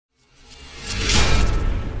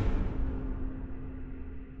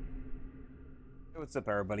What's up,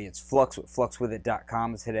 everybody? It's Flux with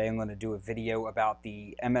fluxwithit.com. Today I'm going to do a video about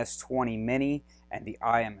the Ms20 Mini and the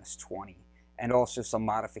Ims20 and also some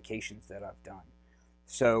modifications that I've done.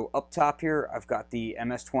 So up top here I've got the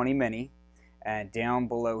Ms20 Mini, and down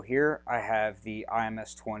below here I have the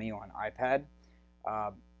Ims20 on iPad.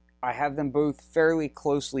 I have them both fairly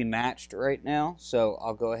closely matched right now, so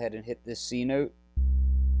I'll go ahead and hit this C note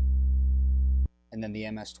and then the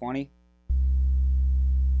Ms20.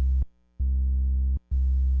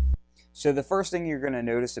 So the first thing you're going to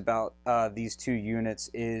notice about these two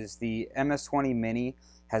units is the Ms20 Mini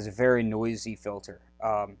has a very noisy filter.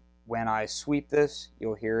 When I sweep this,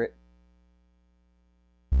 you'll hear it.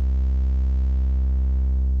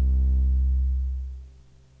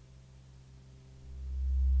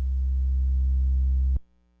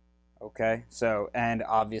 Okay, so, and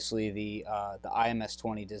obviously the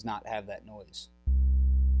Ims20 does not have that noise.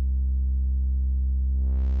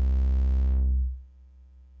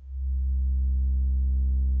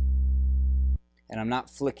 And I'm not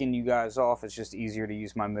flicking you guys off, it's just easier to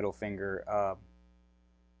use my middle finger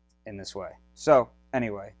in this way. So,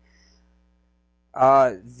 anyway,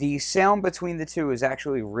 the sound between the two is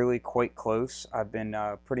actually really quite close. I've been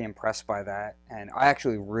pretty impressed by that, and I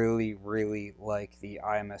actually really like the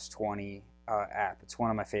Ims20 app. It's one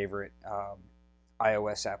of my favorite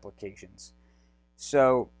iOS applications.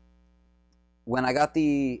 So, when I got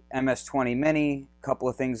the Ms20 Mini, a couple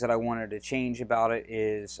of things that I wanted to change about it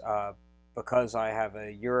is because I have a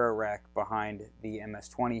Euro rack behind the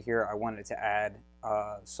Ms20 here, I wanted to add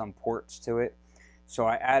some ports to it. So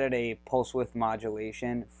I added a pulse width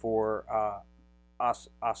modulation for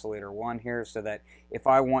oscillator 1 here, so that if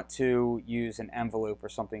I want to use an envelope or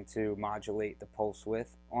something to modulate the pulse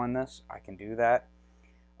width on this, I can do that.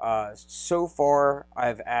 So far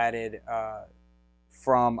I've added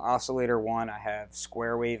from oscillator 1, I have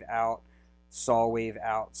square wave out, saw wave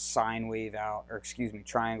out, sine wave out, or excuse me,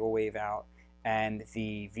 triangle wave out, and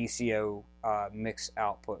the VCO mix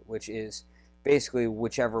output, which is basically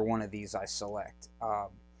whichever one of these I select.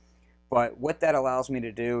 But what that allows me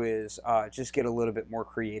to do is just get a little bit more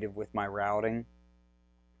creative with my routing.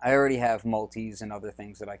 I already have multis and other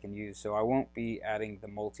things that I can use, so I won't be adding the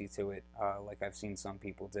multi to it like I've seen some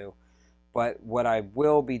people do. But what I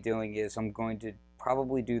will be doing is I'm going to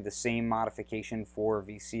probably do the same modification for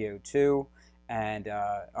VCO2, and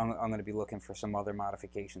I'm going to be looking for some other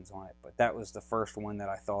modifications on it. But that was the first one that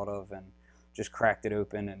I thought of, and just cracked it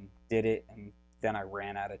open and did it, and then I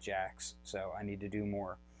ran out of jacks, so I need to do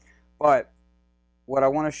more. But what I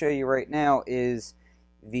want to show you right now is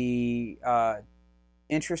the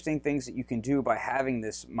interesting things that you can do by having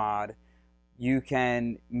this mod. You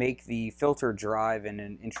can make the filter drive in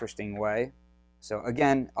an interesting way. So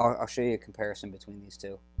again, I'll show you a comparison between these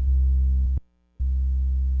two.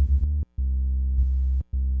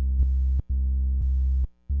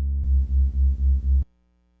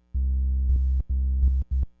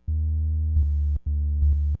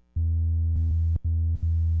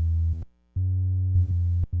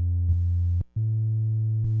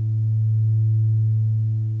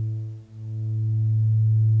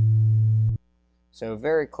 So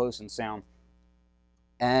very close in sound.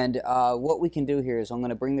 And what we can do here is I'm going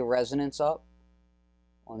to bring the resonance up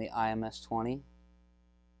on the Ims20.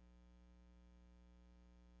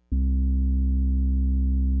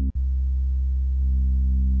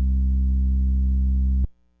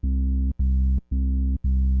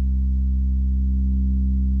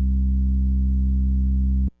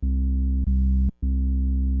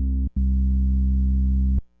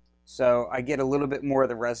 So I get a little bit more of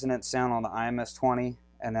the resonance sound on the Ims20,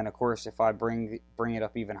 and then of course if I bring it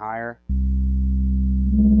up even higher, I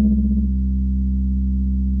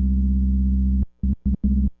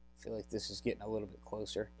feel like this is getting a little bit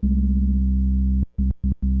closer.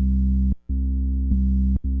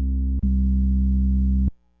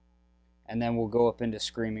 And then we'll go up into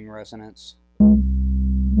screaming resonance.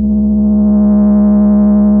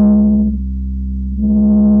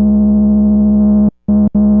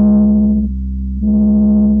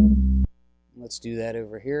 Let's do that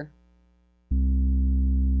over here.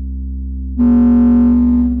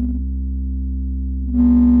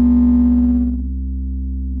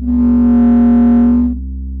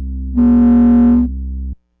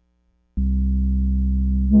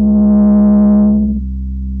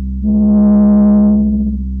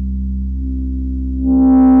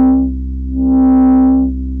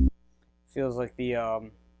 Feels like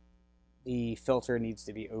the filter needs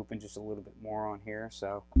to be open just a little bit more on here,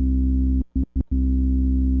 so.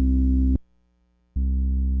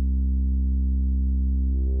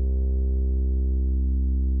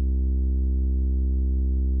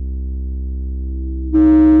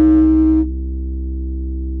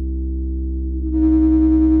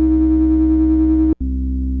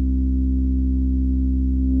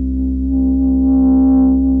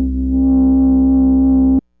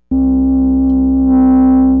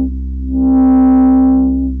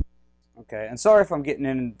 And sorry if I'm getting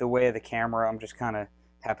in the way of the camera. I'm just kind of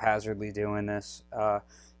haphazardly doing this.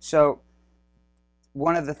 So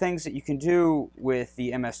one of the things that you can do with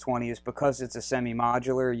the MS-20 is, because it's a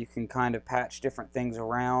semi-modular, you can kind of patch different things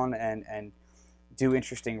around and do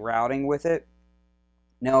interesting routing with it.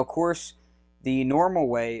 Now, of course, the normal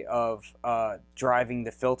way of driving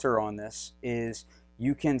the filter on this is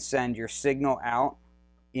you can send your signal out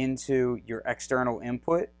into your external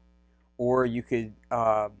input, or you could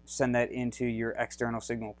send that into your external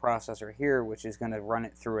signal processor here, which is going to run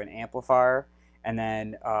it through an amplifier, and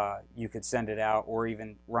then you could send it out, or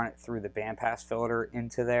even run it through the bandpass filter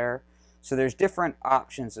into there. So there's different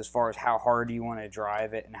options as far as how hard you want to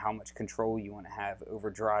drive it and how much control you want to have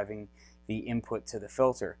over driving the input to the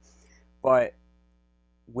filter. But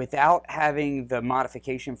without having the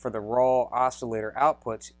modification for the raw oscillator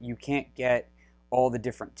outputs, you can't get all the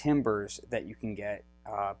different timbres that you can get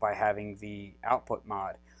by having the output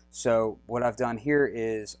mod. So what I've done here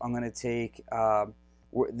is I'm going to take,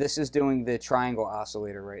 this is doing the triangle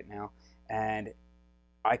oscillator right now, and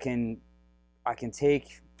I can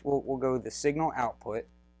take, we'll go the signal output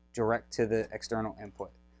direct to the external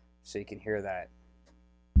input, so you can hear that.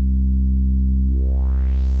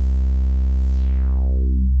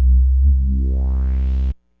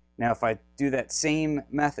 Now if I do that same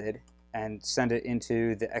method and send it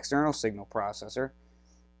into the external signal processor,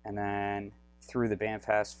 and then through the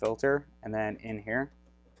bandpass filter, and then in here,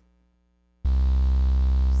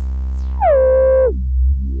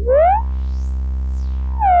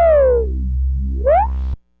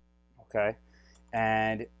 okay,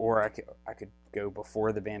 and or I could go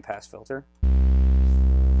before the bandpass filter.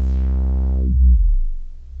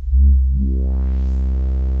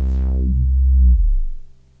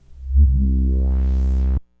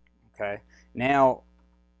 Okay, now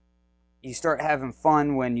you start having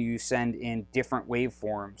fun when you send in different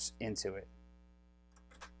waveforms into it.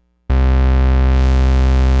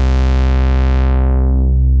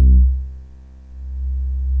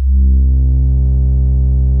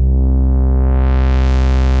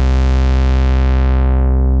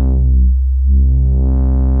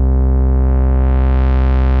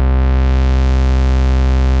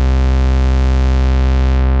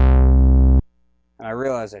 I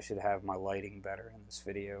realize I should have my lighting better in this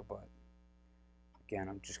video, but again,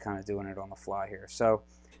 I'm just kind of doing it on the fly here. So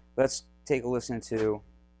let's take a listen to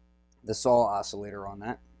the saw oscillator on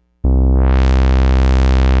that.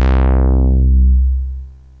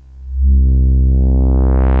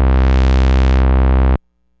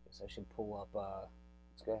 Guess I should pull up,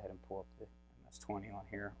 let's go ahead and pull up the Ms-20 on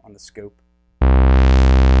here on the scope.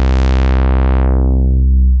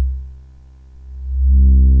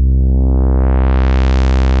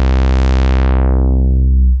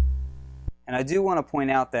 And I do want to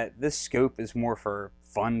point out that this scope is more for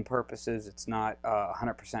fun purposes. It's not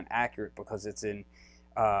 100% accurate, because it's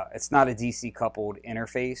not a DC coupled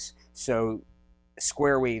interface. So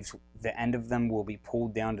square waves, the end of them will be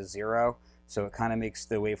pulled down to 0. So it kind of makes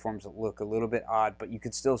the waveforms look a little bit odd, but you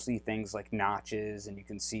could still see things like notches, and you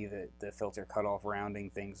can see the filter cutoff rounding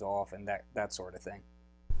things off, and that sort of thing.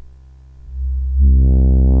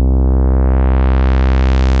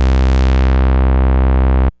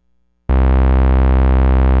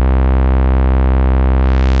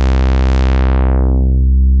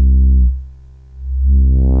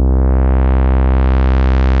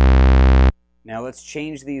 Now let's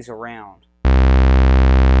change these around.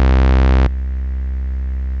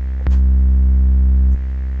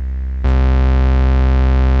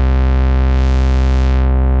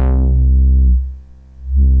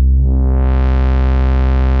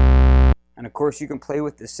 And of course you can play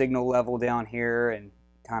with the signal level down here and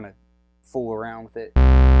kind of fool around with it.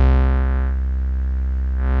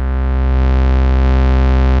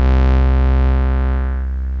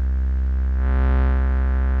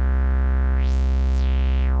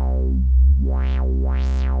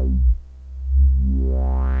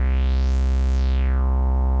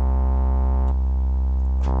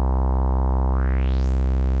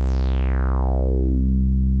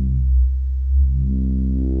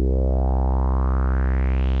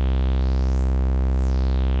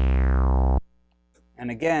 And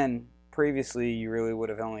again, previously you really would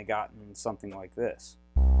have only gotten something like this.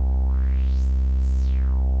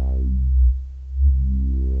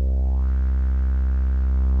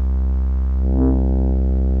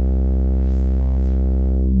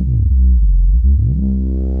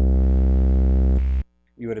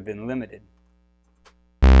 You would have been limited.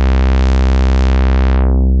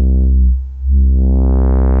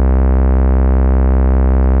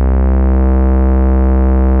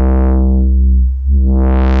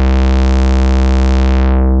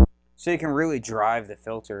 So you can really drive the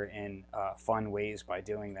filter in fun ways by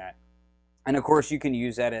doing that. And of course, you can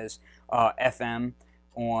use that as FM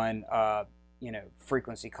on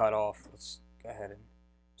frequency cutoff. Let's go ahead and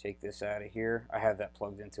take this out of here. I have that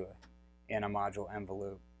plugged into a module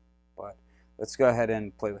envelope, but let's go ahead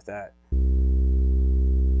and play with that.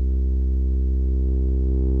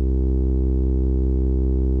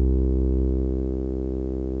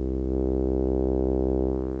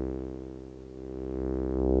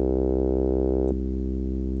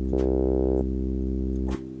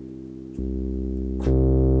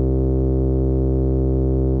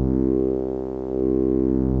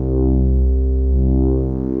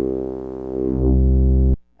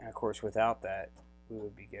 Of course, without that, we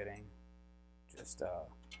would be getting just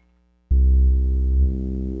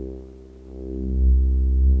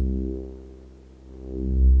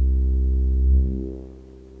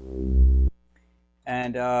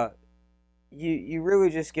and you really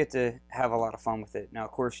just get to have a lot of fun with it. Now,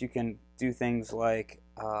 of course, you can do things like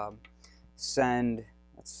let's send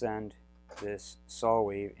this saw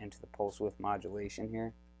wave into the pulse width modulation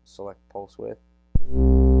here. Select pulse width.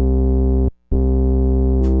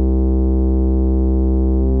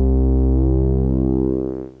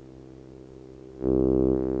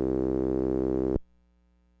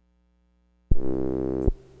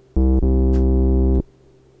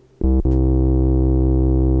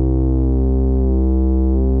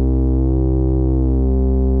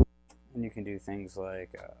 Things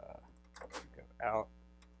like go out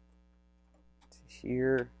to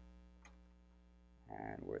here,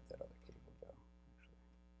 and where'd that other cable go?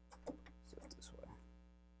 Actually, set it this way.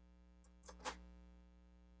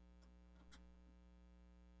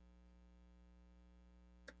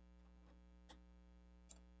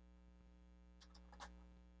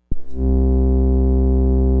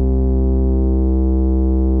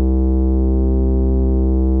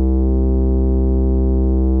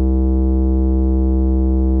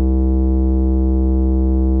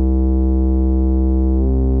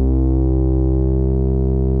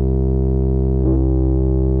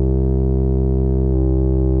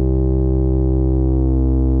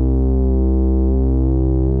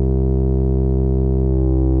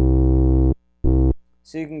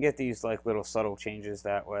 So you can get these like little subtle changes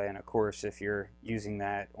that way, and of course, if you're using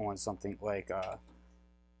that on something like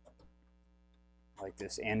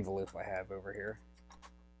this envelope I have over here.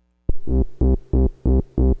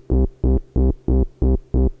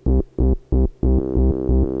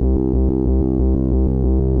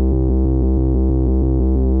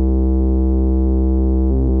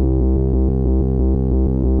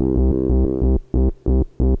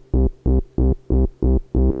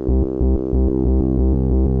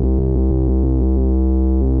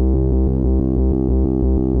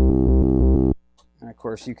 Of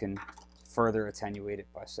course, you can further attenuate it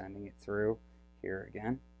by sending it through here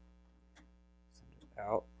again. Send it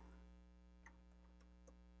out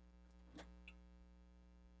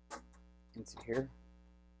into here.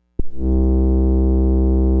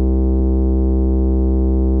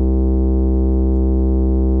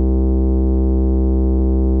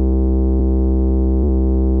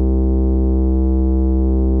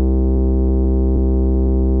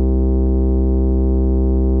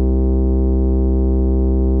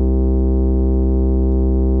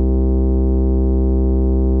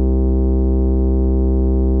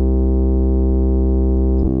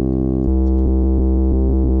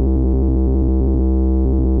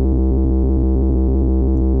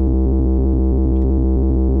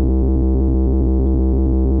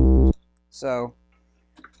 So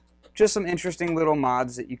just some interesting little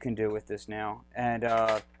mods that you can do with this now. And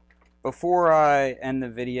before I end the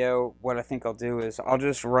video, what I think I'll do is I'll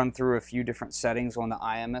just run through a few different settings on the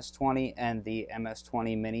Ims20 and the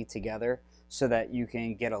Ms20 Mini together so that you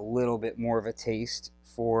can get a little bit more of a taste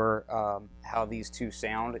for how these two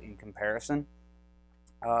sound in comparison.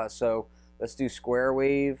 So let's do square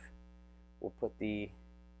wave. We'll put the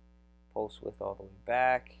pulse width all the way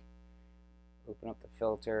back. Open up the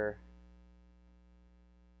filter.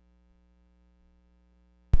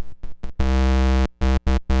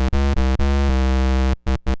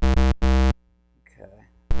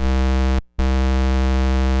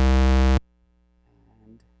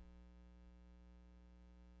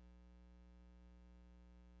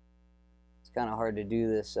 It's kind of hard to do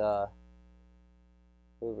this over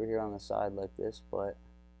here on the side like this, but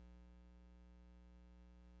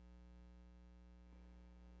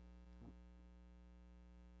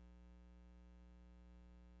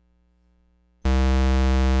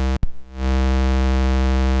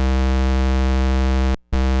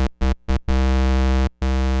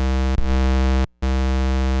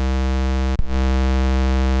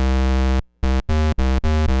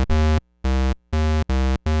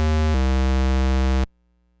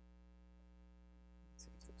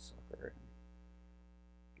sucker and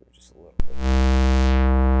give it just a little bit.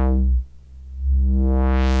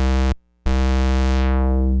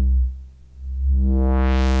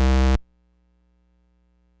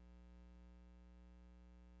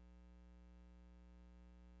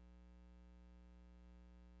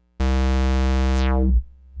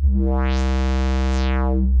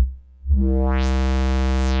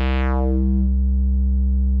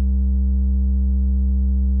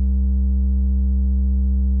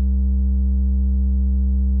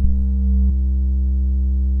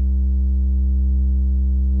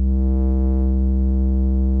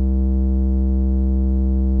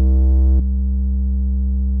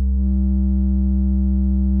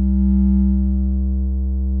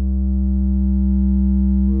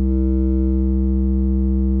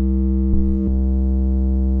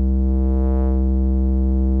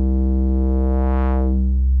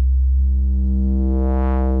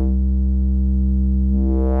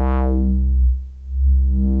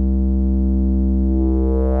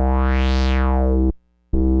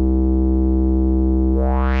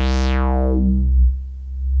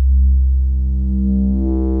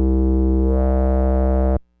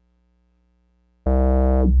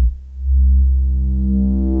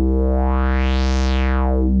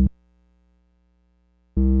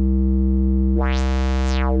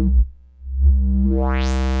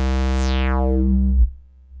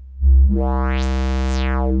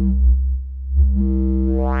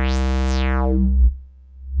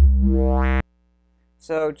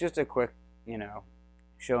 So just a quick,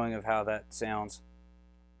 showing of how that sounds.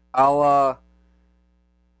 I'll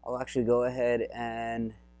actually go ahead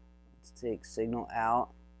and let's take signal out.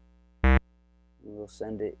 We'll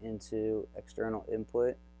send it into external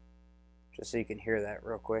input, just so you can hear that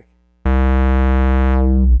real quick.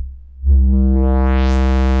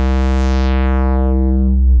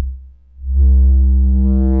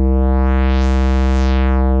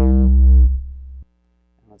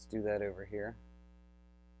 Let's do that over here.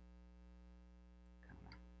 Kind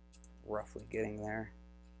of roughly getting there.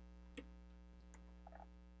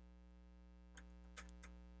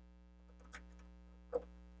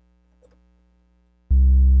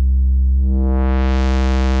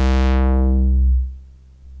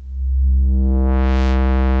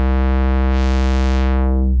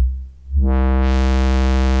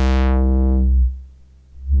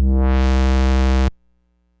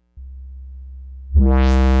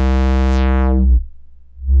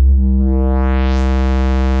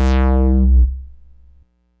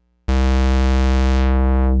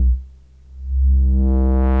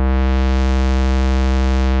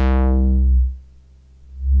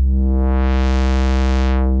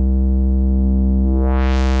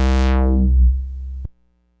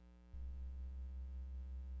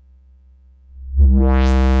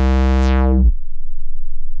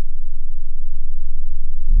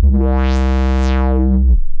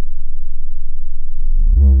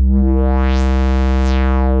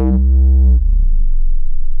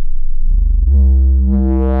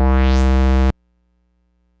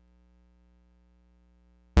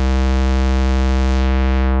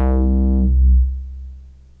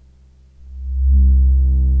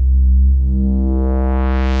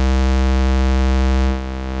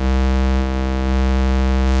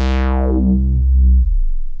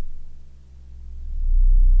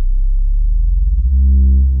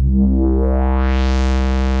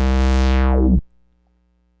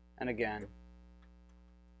 And again.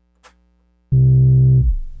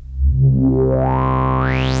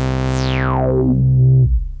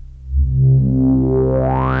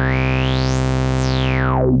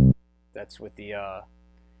 That's with the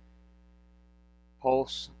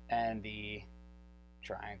pulse and the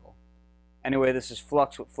triangle. Anyway, this is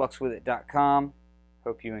Flux with fluxwithit.com.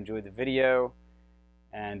 Hope you enjoyed the video,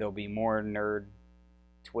 and there'll be more nerd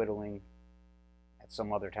twiddling at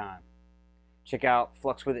some other time. Check out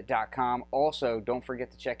fluxwithit.com. Also, don't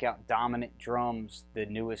forget to check out Dominant Drums, the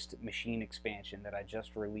newest machine expansion that I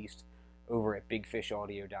just released over at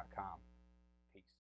bigfishaudio.com.